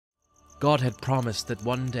God had promised that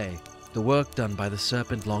one day the work done by the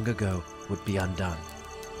serpent long ago would be undone.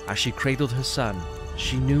 As she cradled her son,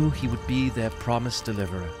 she knew he would be their promised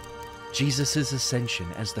deliverer. Jesus' ascension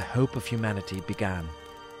as the hope of humanity began.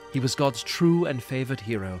 He was God's true and favored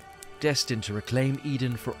hero, destined to reclaim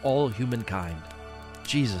Eden for all humankind.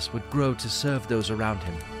 Jesus would grow to serve those around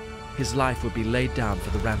him. His life would be laid down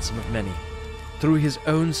for the ransom of many. Through his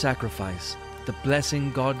own sacrifice, the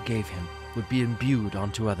blessing God gave him would be imbued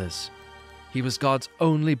onto others. He was God's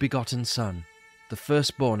only begotten Son, the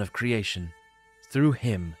firstborn of creation. Through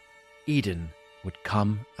him, Eden would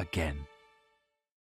come again.